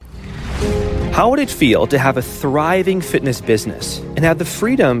How would it feel to have a thriving fitness business and have the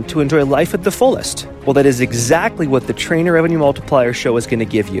freedom to enjoy life at the fullest? Well, that is exactly what the Trainer Revenue Multiplier Show is going to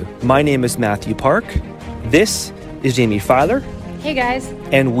give you. My name is Matthew Park. This is Jamie Filer. Hey, guys.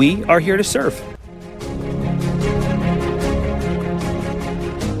 And we are here to serve.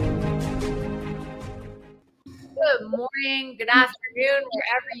 Good morning, good afternoon,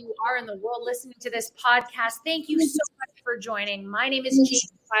 wherever you are in the world listening to this podcast. Thank you so much for joining. My name is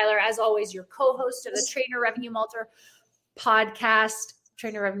Jamie Filer, as always, your co-host of the Trainer Revenue Multiplier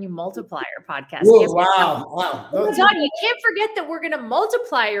podcast. Whoa, wow. Oh my God, you can't forget that we're going to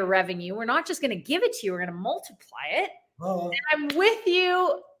multiply your revenue. We're not just going to give it to you. We're going to multiply it. And I'm with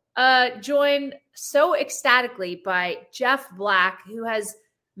you, joined so ecstatically by Jeff Black, who has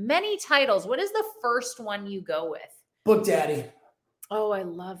many titles. What is the first one you go with? Book Daddy. Oh, I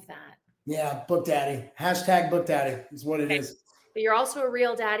love that. Yeah, Book Daddy. Hashtag Book Daddy is what it is. But you're also a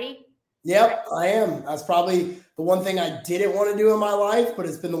real daddy? Yep, I am. That's probably the one thing I didn't want to do in my life, but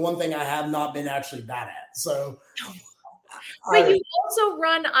it's been the one thing I have not been actually bad at. So, but you also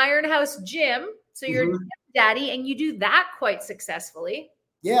run Iron House Gym. So you're a daddy, and you do that quite successfully.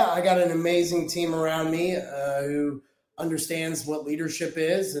 Yeah, I got an amazing team around me who understands what leadership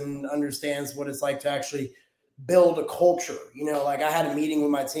is and understands what it's like to actually build a culture. You know, like I had a meeting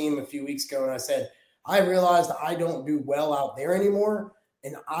with my team a few weeks ago and I said, I realized I don't do well out there anymore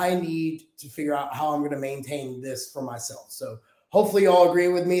and I need to figure out how I'm going to maintain this for myself. So hopefully you all agree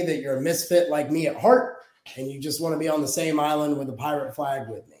with me that you're a misfit like me at heart and you just want to be on the same island with a pirate flag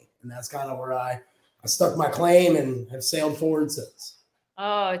with me. And that's kind of where I stuck my claim and have sailed forward since.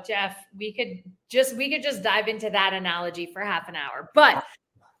 Oh, Jeff, we could just dive into that analogy for half an hour, but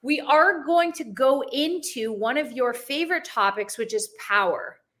we are going to go into one of your favorite topics, which is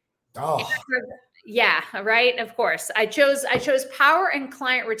power. Oh, yeah, right. Of course, I chose power and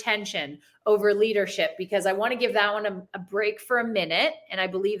client retention over leadership because I want to give that one a break for a minute, and I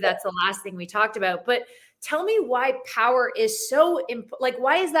believe that's the last thing we talked about. But tell me why power is so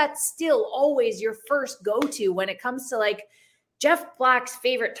why is that still always your first go-to when it comes to like Jeff Black's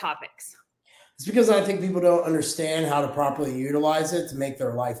favorite topics? It's because I think people don't understand how to properly utilize it to make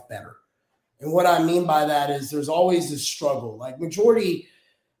their life better. And what I mean by that is there's always a struggle. Like majority,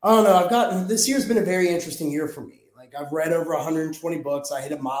 I don't know, this year's been a very interesting year for me. Like I've read over 120 books. I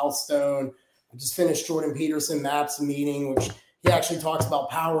hit a milestone. I just finished Jordan Peterson Maps Meeting, which he actually talks about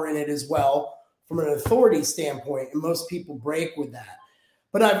power in it as well from an authority standpoint. And most people break with that.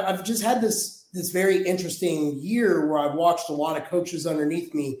 But I've just had this very interesting year where I've watched a lot of coaches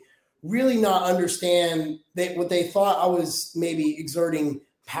underneath me really not understand what they thought I was maybe exerting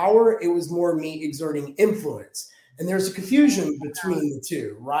power. It was more me exerting influence. And there's a confusion between the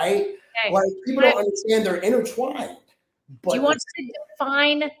two, right? Okay. Like people don't understand they're intertwined. But do you want to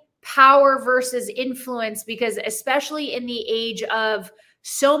define power versus influence? Because especially in the age of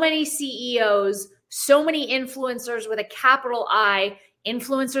so many CEOs, so many influencers with a capital I,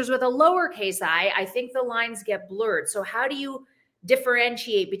 influencers with a lowercase I think the lines get blurred. So how do you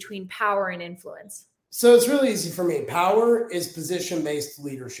differentiate between power and influence? So it's really easy for me. Power is position-based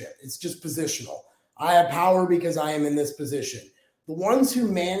leadership. It's just positional. I have power because I am in this position. The ones who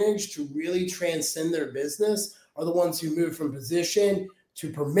manage to really transcend their business are the ones who move from position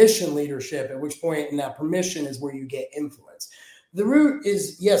to permission leadership, at which point in that permission is where you get influence. The root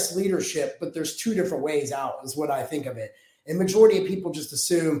is, yes, leadership, but there's two different ways out is what I think of it. And majority of people just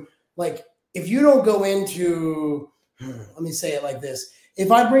assume, like, if you don't go into, let me say it like this.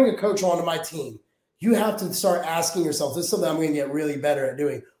 If I bring a coach onto my team, you have to start asking yourself, this is something I'm going to get really better at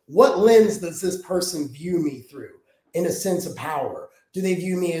doing. What lens does this person view me through in a sense of power? Do they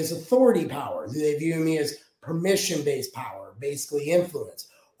view me as authority power? Do they view me as permission-based power, basically influence?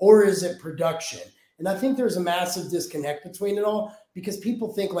 Or is it production? And I think there's a massive disconnect between it all because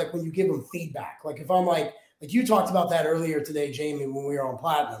people think like when you give them feedback, like if I'm like you talked about that earlier today, Jamie, when we were on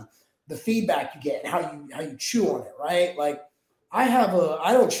Platinum, the feedback you get and how you chew on it, right? Like I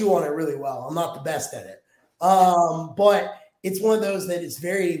don't chew on it really well. I'm not the best at it. But it's one of those that is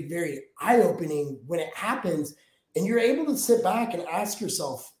very, very eye-opening when it happens and you're able to sit back and ask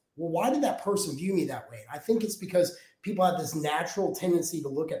yourself, well, why did that person view me that way? I think it's because people have this natural tendency to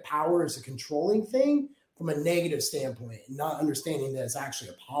look at power as a controlling thing from a negative standpoint and not understanding that it's actually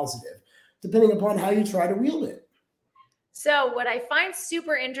a positive, depending upon how you try to wield it. So what I find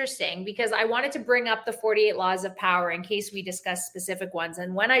super interesting, because I wanted to bring up the 48 Laws of Power in case we discuss specific ones.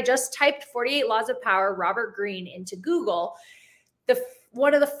 And when I just typed 48 Laws of Power, Robert Greene into Google,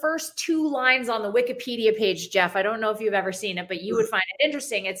 one of the first two lines on the Wikipedia page, Jeff, I don't know if you've ever seen it, but you would find it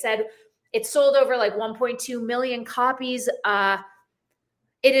interesting. It said it sold over like 1.2 million copies.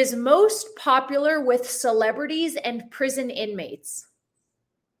 It is most popular with celebrities and prison inmates.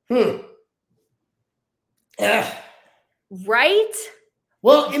 Yeah. Right?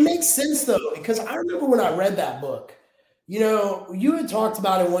 Well, it makes sense though, because I remember when I read that book, you had talked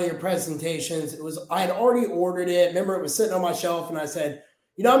about it in one of your presentations. I had already ordered it. Remember, it was sitting on my shelf and I said,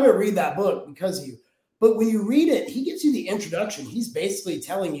 I'm going to read that book because of you. But when you read it, he gives you the introduction. He's basically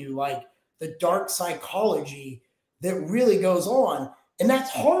telling you like the dark psychology that really goes on. And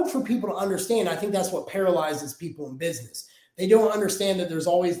that's hard for people to understand. I think that's what paralyzes people in business. They don't understand that there's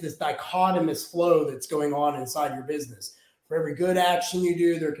always this dichotomous flow that's going on inside your business. For every good action you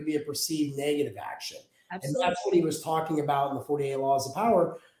do, there could be a perceived negative action. Absolutely. And that's what he was talking about in the 48 Laws of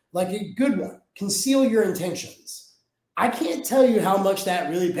Power, like a good one. Conceal your intentions. I can't tell you how much that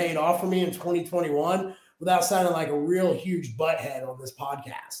really paid off for me in 2021 without sounding like a real huge butthead on this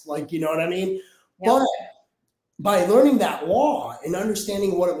podcast. Like, you know what I mean? Yep. But by learning that law and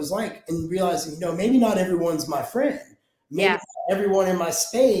understanding what it was like and realizing, maybe not everyone's my friend. Maybe everyone in my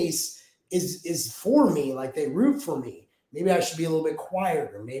space is for me, like they root for me. Maybe I should be a little bit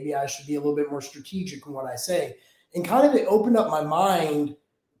quieter. Maybe I should be a little bit more strategic in what I say. And kind of it opened up my mind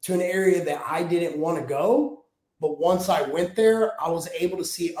to an area that I didn't want to go. But once I went there, I was able to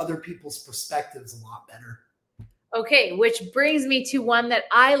see other people's perspectives a lot better. Okay, which brings me to one that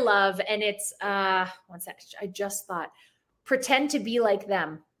I love. And it's, one sec, I just thought, pretend to be like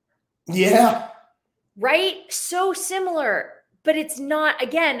them. Yeah. Right? So similar, but it's not,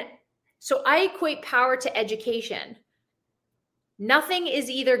 again, so I equate power to education. Nothing is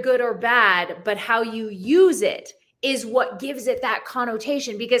either good or bad, but how you use it is what gives it that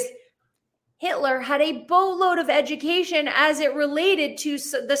connotation, because Hitler had a boatload of education as it related to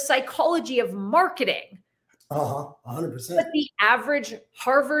the psychology of marketing. 100%. But the average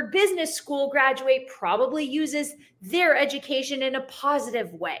Harvard Business School graduate probably uses their education in a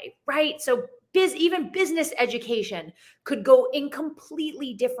positive way, right? So even business education could go in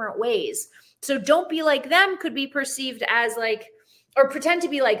completely different ways. So don't be like them could be perceived as like, or pretend to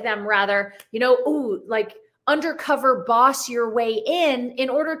be like them rather, like undercover boss your way in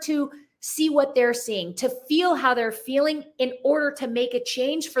order to see what they're seeing, to feel how they're feeling in order to make a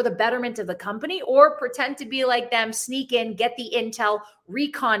change for the betterment of the company, or pretend to be like them, sneak in, get the intel,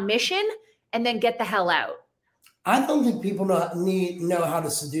 recon mission, and then get the hell out. I don't think people know how to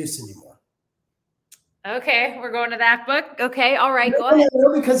seduce anymore. Okay, we're going to that book. Okay, all right, go ahead.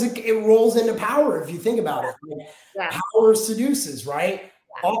 Because it rolls into power if you think about it. Power seduces, right?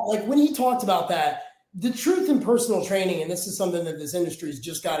 Yeah. Like when he talked about that, the truth in personal training, and this is something that this industry's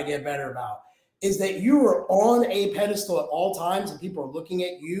just got to get better about, is that you are on a pedestal at all times and people are looking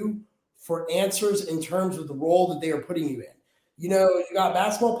at you for answers in terms of the role that they are putting you in. You got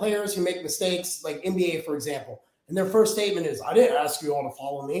basketball players who make mistakes, like NBA, for example, and their first statement is, I didn't ask you all to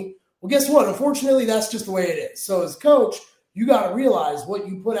follow me. Well, guess what? Unfortunately, that's just the way it is. So as a coach, you got to realize what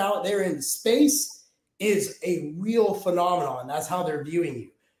you put out there in space is a real phenomenon. That's how they're viewing you.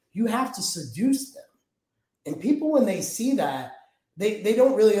 You have to seduce them. And people, when they see that, they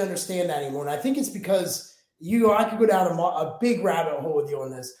don't really understand that anymore. And I think it's because I could go down a big rabbit hole with you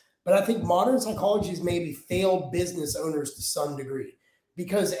on this, but I think modern psychology has maybe failed business owners to some degree,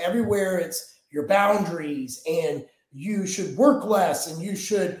 because everywhere it's your boundaries and you should work less and you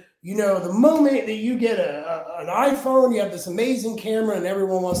should, the moment that you get an iPhone, you have this amazing camera and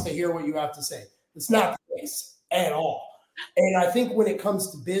everyone wants to hear what you have to say. It's not the case at all. And I think when it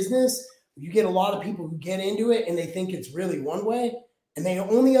comes to business, you get a lot of people who get into it and they think it's really one way and they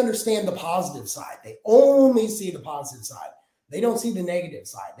only understand the positive side. They only see the positive side. They don't see the negative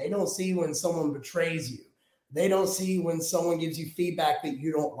side. They don't see when someone betrays you. They don't see when someone gives you feedback that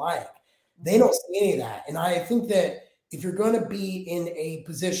you don't like. They don't see any of that. And I think that if you're going to be in a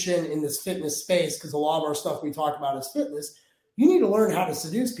position in this fitness space, because a lot of our stuff we talk about is fitness, you need to learn how to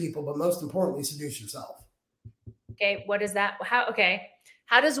seduce people, but most importantly, seduce yourself. Okay. What is that?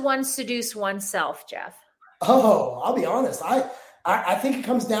 How does one seduce oneself, Jeff? Oh, I'll be honest. I think it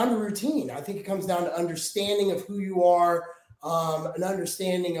comes down to routine. I think it comes down to understanding of who you are, an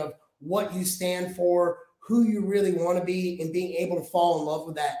understanding of what you stand for, who you really want to be, and being able to fall in love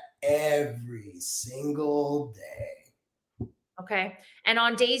with that every single day. Okay. And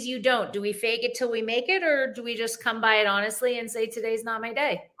on days you don't, do we fake it till we make it, or do we just come by it honestly and say, today's not my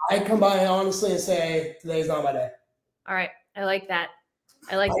day? I come by it honestly and say, today's not my day. All right. I like that.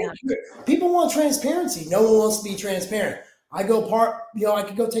 that. People want transparency. No one wants to be transparent. I could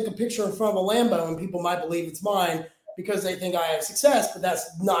go take a picture in front of a Lambo and people might believe it's mine because they think I have success, but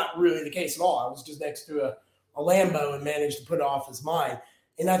that's not really the case at all. I was just next to a Lambo and managed to put it off as mine.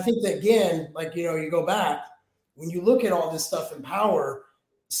 And I think that, again, you go back, when you look at all this stuff in power,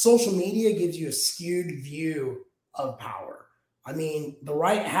 social media gives you a skewed view of power. I mean, the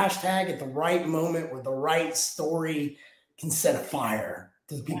right hashtag at the right moment with the right story can set a fire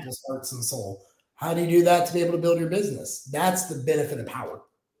to people's hearts and soul. How do you do that to be able to build your business? That's the benefit of power.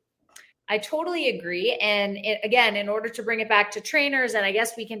 I totally agree. And again, in order to bring it back to trainers, and I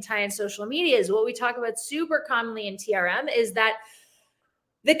guess we can tie in social media, is what we talk about super commonly in TRM is that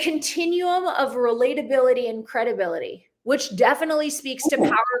the continuum of relatability and credibility, which definitely speaks to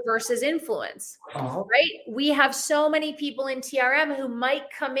power versus influence, right? We have so many people in TRM who might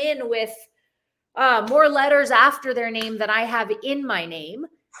come in with more letters after their name than I have in my name,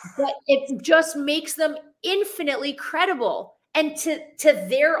 but it just makes them infinitely credible. And to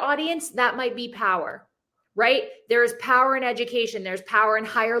their audience, that might be power, right? There is power in education. There's power in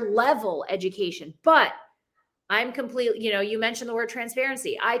higher level education. But I'm completely, you mentioned the word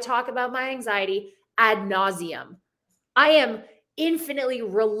transparency. I talk about my anxiety ad nauseum. I am infinitely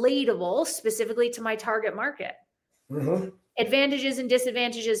relatable, specifically to my target market. Mm-hmm. Advantages and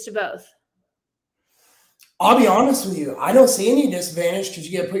disadvantages to both. I'll be honest with you. I don't see any disadvantage because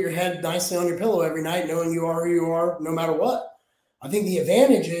you get to put your head nicely on your pillow every night, knowing you are who you are, no matter what. I think the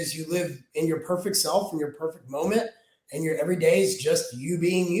advantage is you live in your perfect self in your perfect moment, and your every day is just you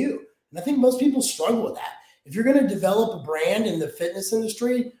being you. And I think most people struggle with that. If you're going to develop a brand in the fitness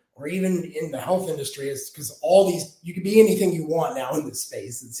industry or even in the health industry, it's because you could be anything you want now in this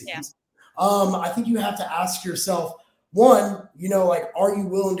space, it seems. Yeah. I think you have to ask yourself, one, are you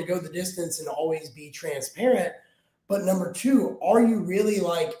willing to go the distance and always be transparent? But number two, are you really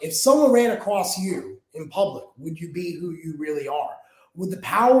if someone ran across you in public, would you be who you really are? Would the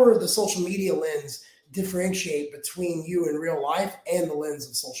power of the social media lens differentiate between you in real life and the lens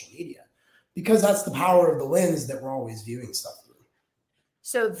of social media? Because that's the power of the lens that we're always viewing stuff through.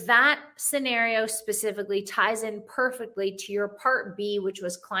 So that scenario specifically ties in perfectly to your part B, which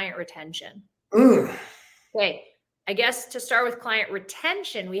was client retention. Okay. I guess to start with client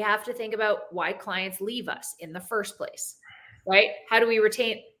retention, we have to think about why clients leave us in the first place, right? How do we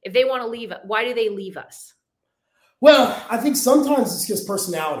retain? If they want to leave, why do they leave us? Well, I think sometimes it's just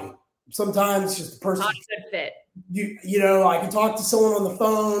personality. Sometimes it's just the person. Not a good fit. I can talk to someone on the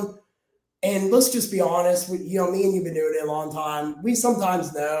phone, and let's just be honest. Me and you've been doing it a long time. We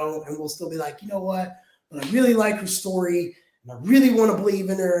sometimes know, and we'll still be like, you know what? But I really like her story, and I really want to believe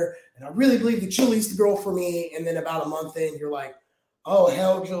in her, and I really believe that Julie's the girl for me. And then about a month in, you're like, oh,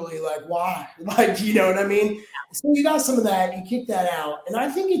 hell, Julie, why? You know what I mean? So you got some of that, you kick that out. And I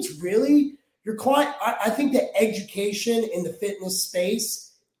think it's really your client. I think that education in the fitness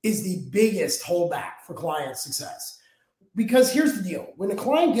space is the biggest holdback for client success. Because here's the deal. When a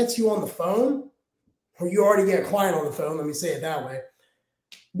client gets you on the phone, or you already get a client on the phone, let me say it that way,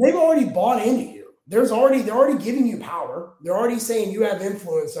 they've already bought into you. They're already giving you power. They're already saying you have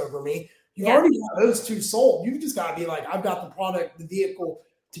influence over me. You already got those two sold. You've just got to be like, I've got the product, the vehicle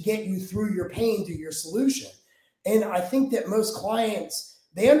to get you through your pain to your solution. And I think that most clients,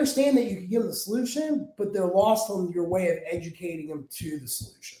 they understand that you can give them the solution, but they're lost on your way of educating them to the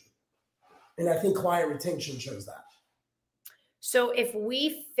solution. And I think client retention shows that. So if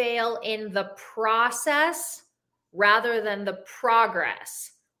we fail in the process rather than the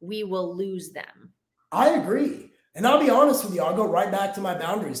progress, we will lose them. I agree. And I'll be honest with you, I'll go right back to my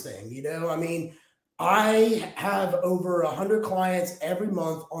boundaries thing. I have over 100 clients every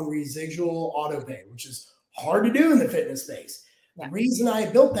month on residual auto pay, which is hard to do in the fitness space. Yeah. The reason I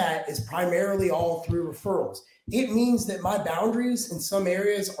built that is primarily all through referrals. It means that my boundaries in some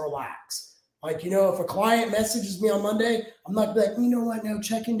areas are lax. If a client messages me on Monday, I'm not like, you know what, no,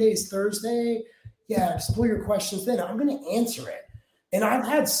 check-in day is Thursday. Yeah, just pull your questions then. I'm going to answer it. And I've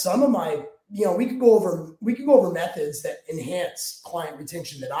had some of my, we could go over methods that enhance client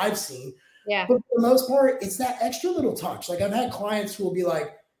retention that I've seen. Yeah. But for the most part, it's that extra little touch. I've had clients who will be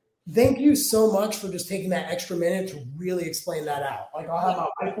like, thank you so much for just taking that extra minute to really explain that out. I'll have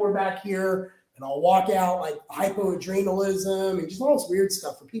my whiteboard back here and I'll walk out hypoadrenalism and just all this weird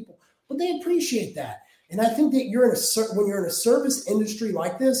stuff for people. But they appreciate that. And I think that when you're in a service industry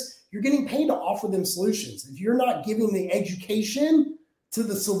like this, you're getting paid to offer them solutions. If you're not giving the education to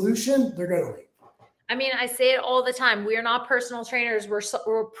the solution, they're going to leave. I mean, I say it all the time. We're not personal trainers.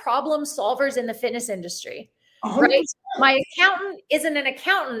 We're problem solvers in the fitness industry, 100%. Right? My accountant isn't an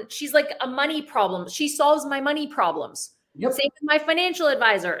accountant. She's like a money problem. She solves my money problems. Yep. Same with my financial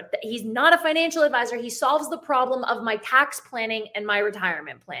advisor. He's not a financial advisor. He solves the problem of my tax planning and my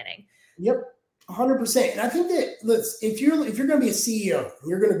retirement planning. Yep. 100%. And I think that if you're going to be a CEO, and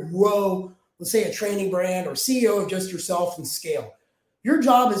you're going to grow, let's say a training brand or CEO of just yourself and scale, your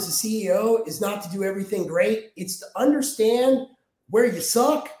job as a CEO is not to do everything great. It's to understand where you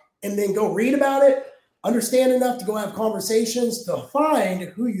suck and then go read about it, understand enough to go have conversations to find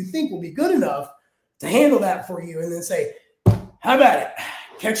who you think will be good enough to handle that for you, and then say, how about it?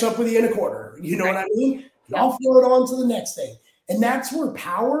 Catch up with you in a quarter. You know what I mean? I'll throw it on to the next thing. And that's where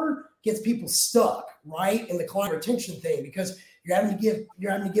power gets people stuck, right? In the client retention thing, because you're having to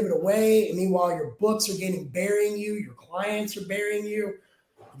give it away. And meanwhile, your books are burying you, your clients are burying you.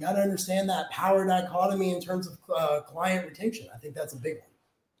 You got to understand that power dichotomy in terms of client retention. I think that's a big one.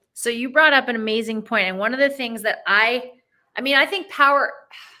 So you brought up an amazing point. And one of the things that I think power,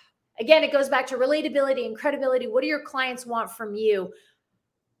 again, it goes back to relatability and credibility. What do your clients want from you?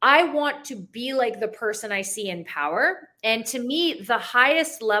 I want to be like the person I see in power. And to me, the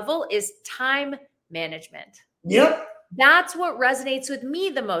highest level is time management. Yep. That's what resonates with me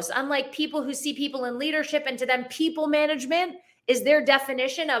the most. Unlike people who see people in leadership, and to them, people management is their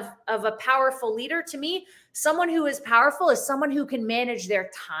definition of a powerful leader. To me, someone who is powerful is someone who can manage their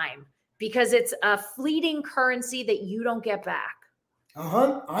time, because it's a fleeting currency that you don't get back.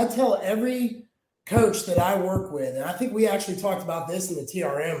 I tell every coach that I work with, and I think we actually talked about this in the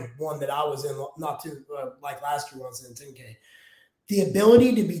TRM one that I was in not too like last year when I was in 10K. The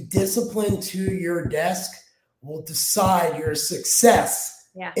ability to be disciplined to your desk will decide your success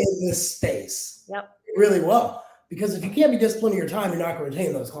in this space. Yep. Really well. Because if you can't be disciplined in your time, you're not going to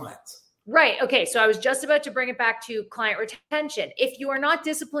retain those clients. Right. Okay. So I was just about to bring it back to client retention. If you are not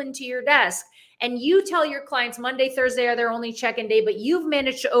disciplined to your desk and you tell your clients Monday, Thursday are their only check-in day, but you've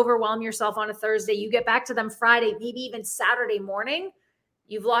managed to overwhelm yourself on a Thursday, you get back to them Friday, maybe even Saturday morning,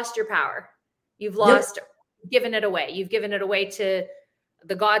 you've lost your power. You've given it away. You've given it away to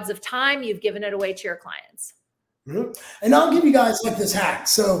the gods of time. You've given it away to your clients. Mm-hmm. And I'll give you guys like this hack.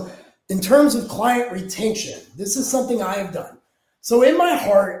 So in terms of client retention, this is something I have done. So in my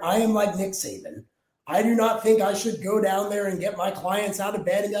heart, I am like Nick Saban. I do not think I should go down there and get my clients out of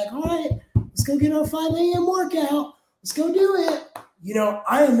bed and be like, all right, let's go get our 5 a.m. workout. Let's go do it. You know,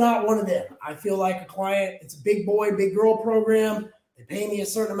 I am not one of them. I feel like a client, it's a big boy, big girl program. They pay me a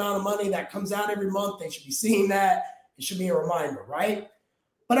certain amount of money that comes out every month. They should be seeing that. It should be a reminder, right?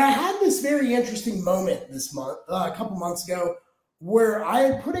 But I had this very interesting moment this month, a couple months ago, where I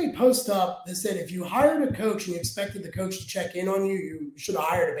had put a post up that said, if you hired a coach and you expected the coach to check in on you, you should have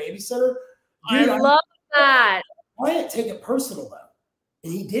hired a babysitter. Dude, I love that. I didn't take it personal though.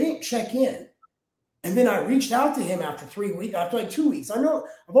 And he didn't check in. And then I reached out to him after 3 weeks, after like 2 weeks. I know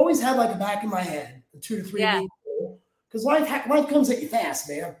I've always had like a back in my head, a 2 to 3 weeks, because life comes at you fast,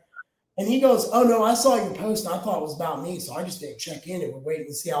 man. And he goes, oh no, I saw your post and I thought it was about me. So I just didn't check in and we're waiting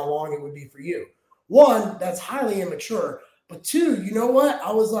to see how long it would be for you. One, that's highly immature. But two, you know what?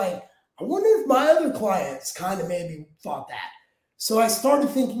 I was like, I wonder if my other clients kind of maybe thought that. So I started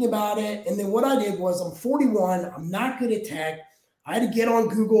thinking about it. And then what I did was, I'm 41. I'm not good at tech. I had to get on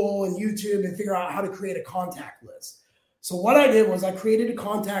Google and YouTube and figure out how to create a contact list. So what I did was I created a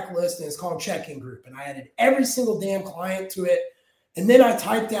contact list, and it's called Check-in Group. And I added every single damn client to it. And then I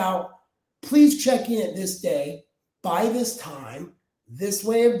typed out, please check in at this day, by this time, this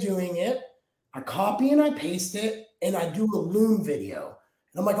way of doing it. I copy and I paste it, and I do a Loom video.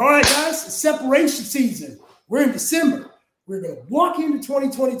 And I'm like, all right, guys, it's separation season. We're in December. We're going to walk into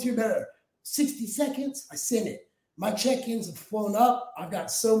 2022 better. 60 seconds, I send it. My check-ins have flown up. I've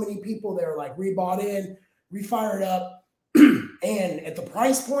got so many people that are like rebought in, refired up. And at the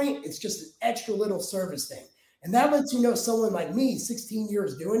price point, it's just an extra little service thing. And that lets you know someone like me, 16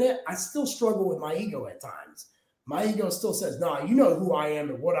 years doing it, I still struggle with my ego at times. My ego still says, nah, you know who I am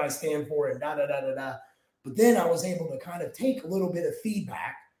and what I stand for and da-da-da-da-da. But then I was able to kind of take a little bit of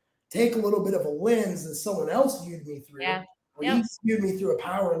feedback, take a little bit of a lens that someone else viewed me through. Yeah. He viewed me through a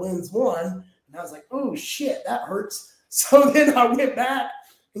power lens 1. And I was like, oh, shit, that hurts. So then I went back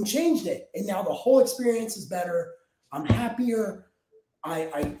and changed it. And now the whole experience is better. I'm happier.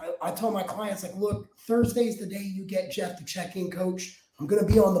 I tell my clients, like, look, Thursday's the day you get Jeff to check-in coach. I'm going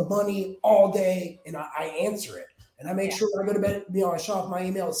to be on the money all day, and I answer it. And I make sure when I go to bed, I shut off my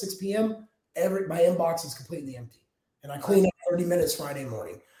email at 6 p.m., my inbox is completely empty. And I clean up 30 minutes Friday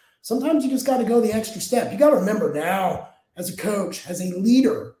morning. Sometimes you just got to go the extra step. You got to remember now, as a coach, as a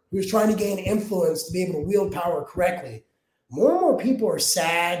leader who's trying to gain influence to be able to wield power correctly, more and more people are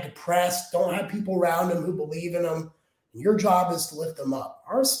sad, depressed, don't have people around them who believe in them. And your job is to lift them up.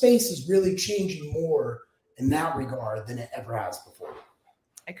 Our space is really changing more in that regard than it ever has before.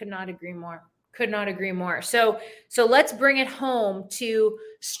 I could not agree more. Could not agree more. So let's bring it home to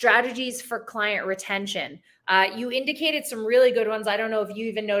strategies for client retention. You indicated some really good ones. I don't know if you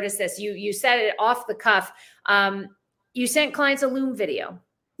even noticed this. You said it off the cuff. You sent clients a Loom video.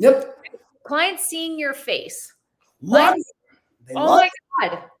 Yep. Clients seeing your face. Love Oh my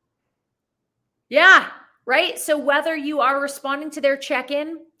God. Yeah. Right. So whether you are responding to their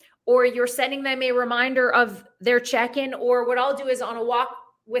check-in or you're sending them a reminder of their check-in, or what I'll do is on a walk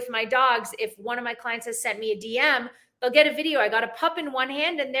with my dogs, if one of my clients has sent me a DM, they'll get a video. I got a pup in one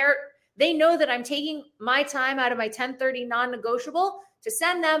hand and they know that I'm taking my time out of my 10:30 non-negotiable to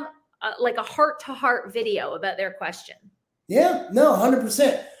send them like a heart-to-heart video about their question. Yeah, no,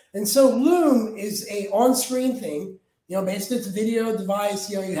 100%. And so Loom is a on-screen thing. Basically it's a video device.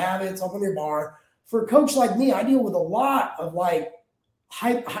 You have it, it's up on your bar. For a coach like me, I deal with a lot of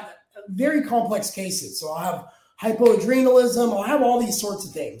very complex cases. So I'll have hypoadrenalism. I'll have all these sorts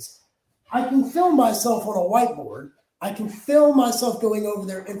of things. I can film myself on a whiteboard. I can film myself going over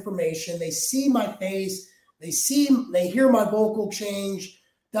their information. They see my face. They hear my vocal change.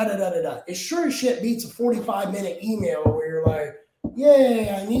 It sure as shit beats a 45-minute email where you're like, yay,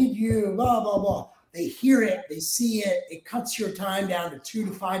 I need you, blah, blah, blah. They hear it. They see it. It cuts your time down to 2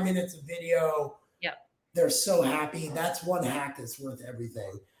 to 5 minutes of video. Yep. They're so happy. That's one hack that's worth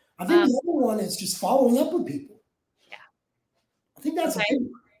everything. I think the other one is just following up with people. Yeah. I think that's a big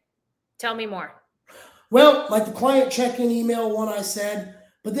one. Tell me more. Well, like the client check-in email one I said,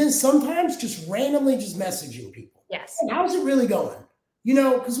 but then sometimes just randomly just messaging people. Yes. Hey, how's it really going?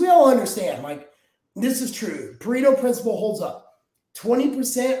 Because we all understand, this is true. Pareto principle holds up.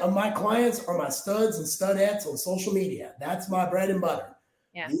 20% of my clients are my studs and studettes on social media. That's my bread and butter.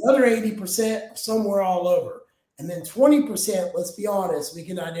 Yeah. The other 80% are somewhere all over. And then 20%, let's be honest, we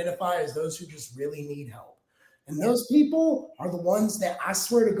can identify as those who just really need help. And those people are the ones that I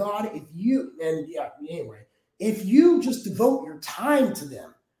swear to God, if you just devote your time to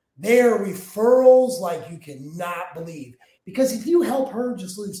them, they are referrals like you cannot believe. Because if you help her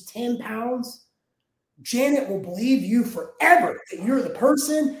just lose 10 pounds, Janet will believe you forever that you're the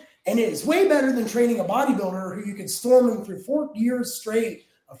person. And it is way better than training a bodybuilder who you can storm them through 4 years straight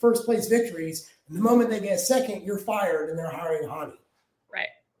of first place victories. And the moment they get second, you're fired and they're hiring Hani.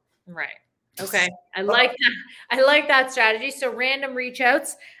 Right. Okay. I like that. I like that strategy. So random reach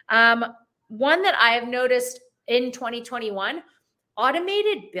outs. One that I have noticed in 2021,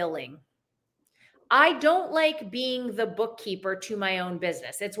 automated billing. I don't like being the bookkeeper to my own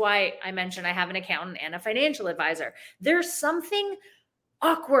business. It's why I mentioned I have an accountant and a financial advisor. There's something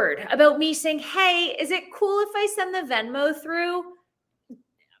awkward about me saying, hey, is it cool if I send the Venmo through?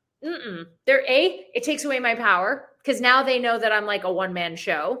 It takes away my power because now they know that I'm like a one-man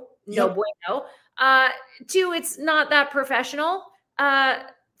show. No bueno. 2, it's not that professional.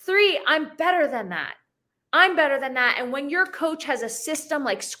 3, I'm better than that. And when your coach has a system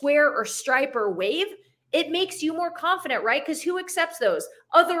like Square or Stripe or Wave, it makes you more confident, right? Because who accepts those?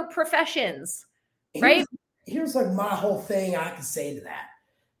 Other professions, right? Here's like my whole thing I can say to that.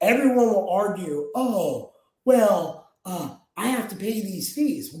 Everyone will argue, I have to pay these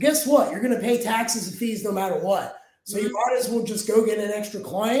fees. Well, guess what? You're going to pay taxes and fees no matter what. So you might as well just go get an extra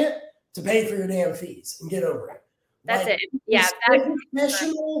client to pay for your damn fees and get over it. That's it. Yeah.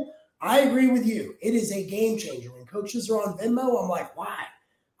 Professional. I agree with you. It is a game changer. When coaches are on Venmo, I'm like, why?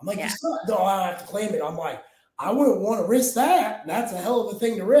 I'm like, I have to claim it. I'm like, I wouldn't want to risk that. That's a hell of a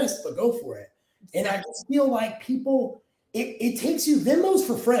thing to risk, but go for it. And I just feel like people, it takes you, Venmo's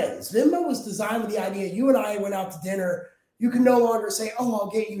for friends. Venmo was designed with the idea, you and I went out to dinner. You can no longer say, I'll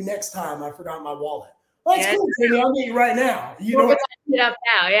get you next time. I forgot my wallet. Well, that's cool, Timmy. I'll get you right now. We're it up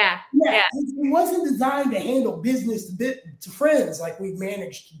now. Yeah. It wasn't designed to handle business to friends like we've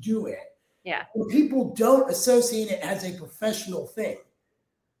managed to do it. Yeah. And people don't associate it as a professional thing.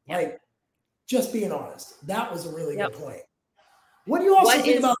 Yeah. Like, just being honest, that was a really good point. What do you also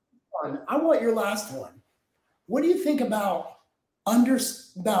think about this one? I want your last one. What do you think about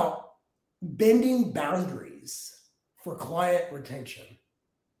bending boundaries for client retention?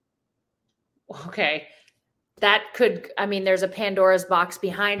 Okay. There's a Pandora's box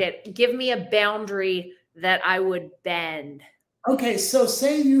behind it. Give me a boundary that I would bend. Okay. So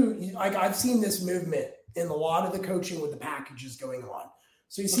say I've seen this movement in a lot of the coaching with the packages going on.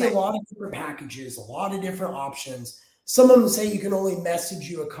 So you see a lot of different packages, a lot of different options. Some of them say you can only message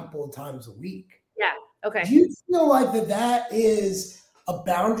you a couple of times a week. Yeah. Okay. Do you feel like that is a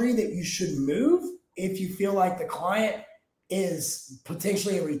boundary that you should move if you feel like the client is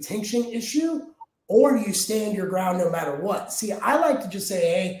potentially a retention issue, or do you stand your ground no matter what? See, I like to just say,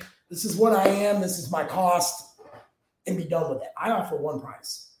 hey, this is what I am. This is my cost, and be done with it. I offer one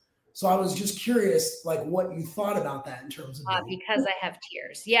price. So I was just curious, like, what you thought about that in terms of because I have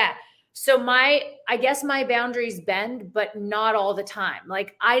tiers. Yeah. So I guess my boundaries bend, but not all the time.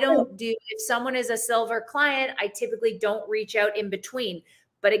 Like if someone is a silver client, I typically don't reach out in between.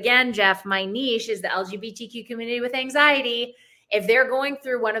 But again, Jeff, my niche is the LGBTQ community with anxiety. if they're going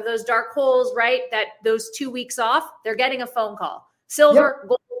through one of those dark holes, right, that those 2 weeks off, they're getting a phone call. Silver,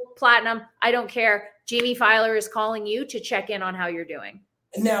 gold, platinum, I don't care. Jamie Filer is calling you to check in on how you're doing.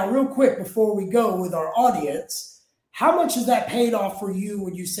 And now, real quick, before we go with our audience, how much has that paid off for you,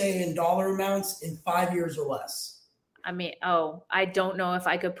 would you say, in dollar amounts in 5 years or less? I mean, I don't know if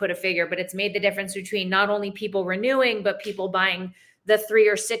I could put a figure, but it's made the difference between not only people renewing, but people buying the 3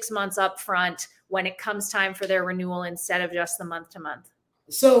 or 6 months up front when it comes time for their renewal instead of just the month to month.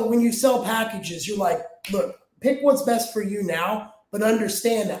 So when you sell packages, you're like, look, pick what's best for you now, but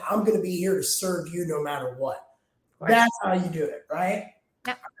understand that I'm going to be here to serve you no matter what. That's how you do it, right?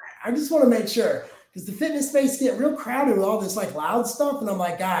 Yeah. I just want to make sure, because the fitness space get real crowded with all this like loud stuff. And I'm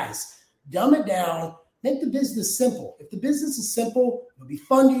like, guys, dumb it down, make the business simple. If the business is simple, it'll be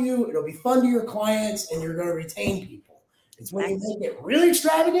fun to you. It'll be fun to your clients, and you're going to retain people. It's when you make it really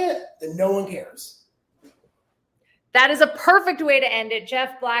extravagant, then no one cares. That is a perfect way to end it.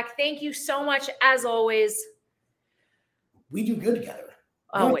 Jeff Black, thank you so much as always. We do good together.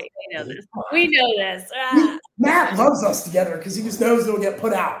 Oh, wait, we know this. We know this. Matt loves us together because he just knows it'll get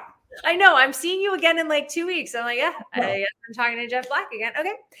put out. I know. I'm seeing you again in like 2 weeks. I'm like, I guess I'm talking to Jeff Black again.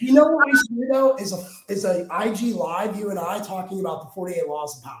 Okay. You know what we should do, though, is a IG live, you and I talking about the 48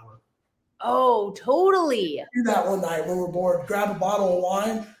 Laws of Power. Oh, totally. Do that one night when we're bored. Grab a bottle of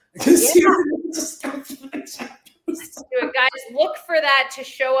wine. Let's do it, guys. Look for that to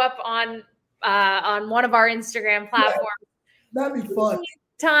show up on one of our Instagram platforms. Yeah, that'd be fun.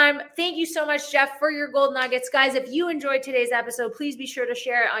 Time. Thank you so much, Jeff, for your gold nuggets. Guys, if you enjoyed today's episode, please be sure to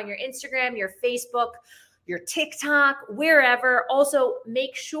share it on your Instagram, your Facebook, your TikTok, wherever. Also,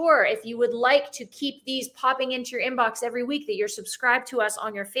 make sure if you would like to keep these popping into your inbox every week that you're subscribed to us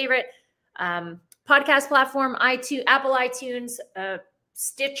on your favorite podcast platform, Apple iTunes,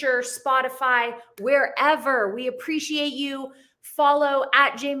 Stitcher, Spotify, wherever. We appreciate you. Follow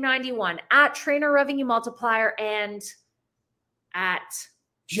at Jame91, at Trainer Revenue Multiplier, and at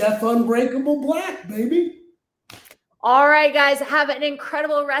Jeff Unbreakable Black, baby. All right, guys. Have an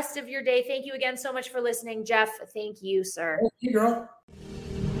incredible rest of your day. Thank you again so much for listening. Jeff, thank you, sir. Thank you, girl.